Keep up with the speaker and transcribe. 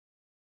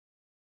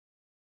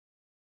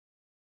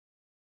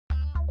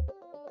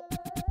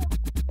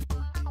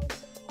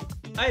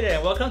Hi there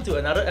and welcome to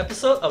another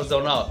episode of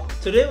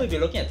ZoneOut. Today we'll be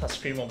looking at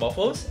touchscreen mobile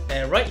phones,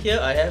 and right here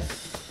I have...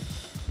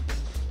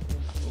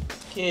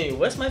 Okay,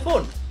 where's my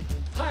phone?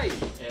 Hi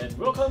and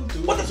welcome to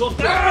Zone.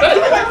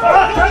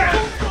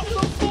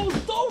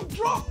 Don't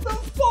drop the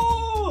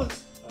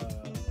phones!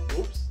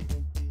 Oops.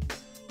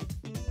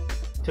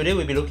 Today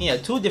we'll be looking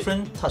at two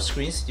different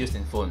touchscreens used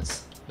in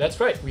phones. That's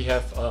right, we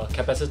have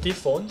capacitive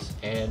phones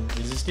and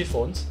resistive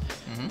phones.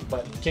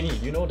 But Kenny,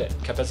 you know that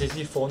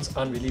capacitive phones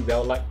aren't really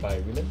well liked by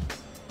women?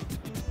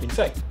 In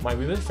fact, my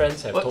women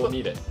friends have told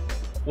me that...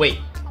 Wait,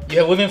 you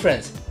have women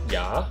friends?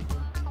 Yeah?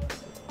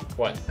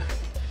 What?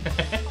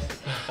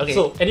 Okay.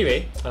 So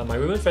anyway, my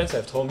women friends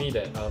have told me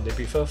that they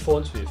prefer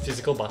phones with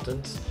physical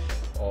buttons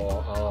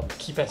or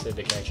keypads that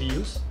they can actually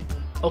use.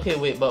 Okay,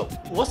 wait, but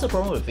what's the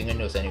problem with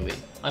fingernails anyway?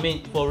 I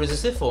mean, for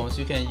resistive phones,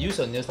 you can use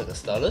your nails like a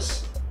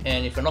stylus,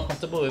 and if you're not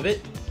comfortable with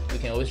it, you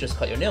can always just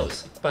cut your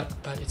nails. But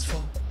it's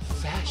for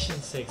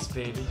fashion's sakes,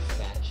 baby.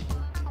 Fashion.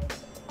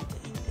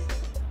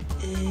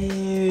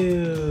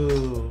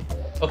 Ew.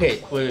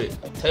 Okay, wait.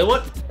 Tell you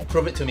what,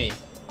 prove it to me.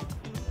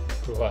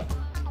 Prove what?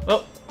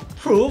 Well,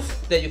 prove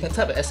that you can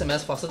type an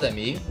SMS faster than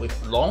me with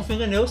long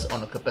fingernails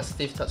on a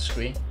capacitive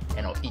touchscreen,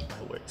 and I'll eat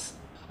my words.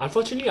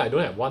 Unfortunately, I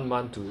don't have 1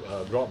 month to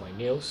draw my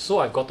nails, so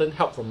I've gotten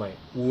help from my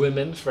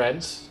women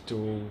friends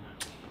to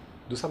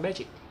do some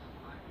magic.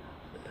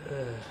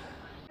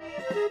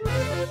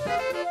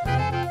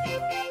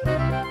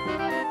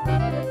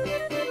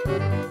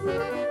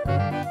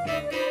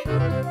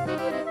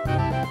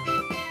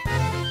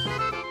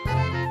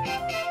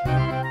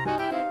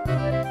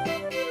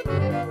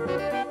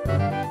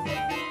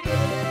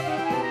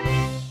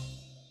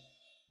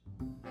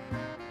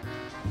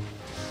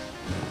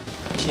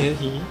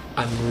 Kenny,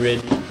 I'm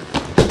ready.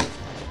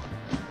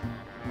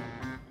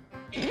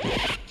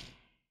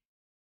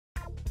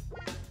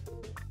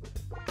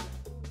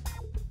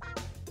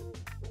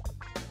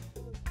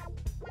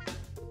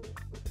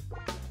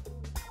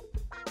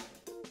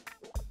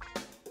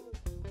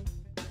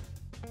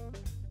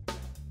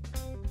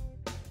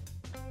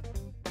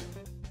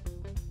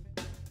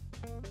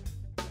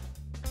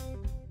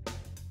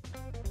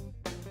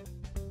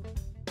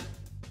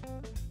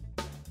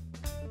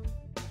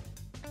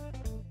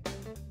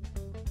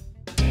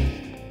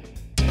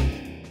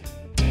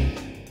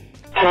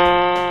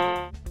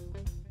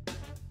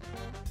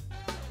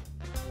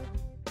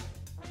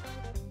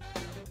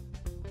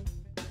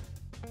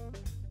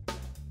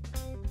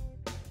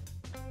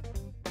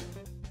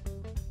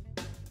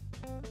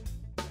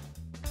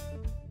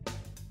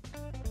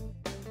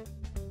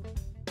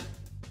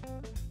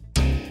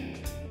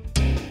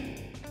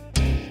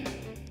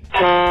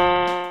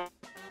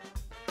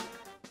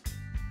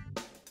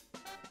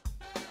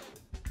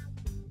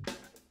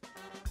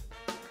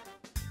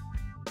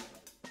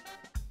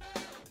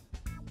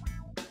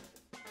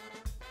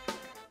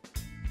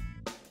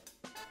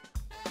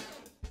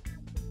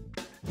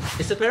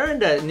 It's apparent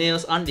that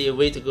nails aren't the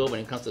way to go when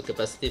it comes to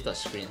capacitive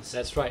touchscreens.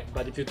 That's right,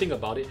 but if you think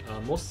about it,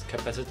 most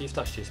capacitive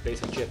touch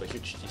displays actually have a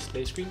huge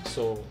display screen,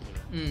 so...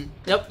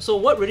 Yep, so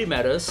what really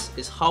matters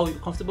is how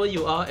comfortable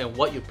you are and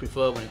what you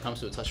prefer when it comes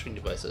to touchscreen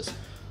devices.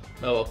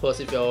 Well, of course,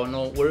 if you're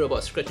not worried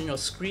about scratching your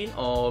screen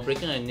or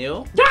breaking a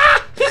nail...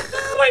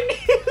 My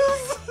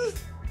nails!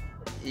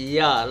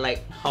 Yeah,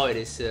 like how it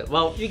is here.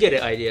 Well, you get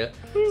the idea.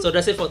 So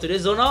that's it for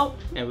today's Zone Out,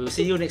 and we'll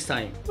see you next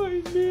time.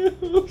 My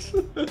nails!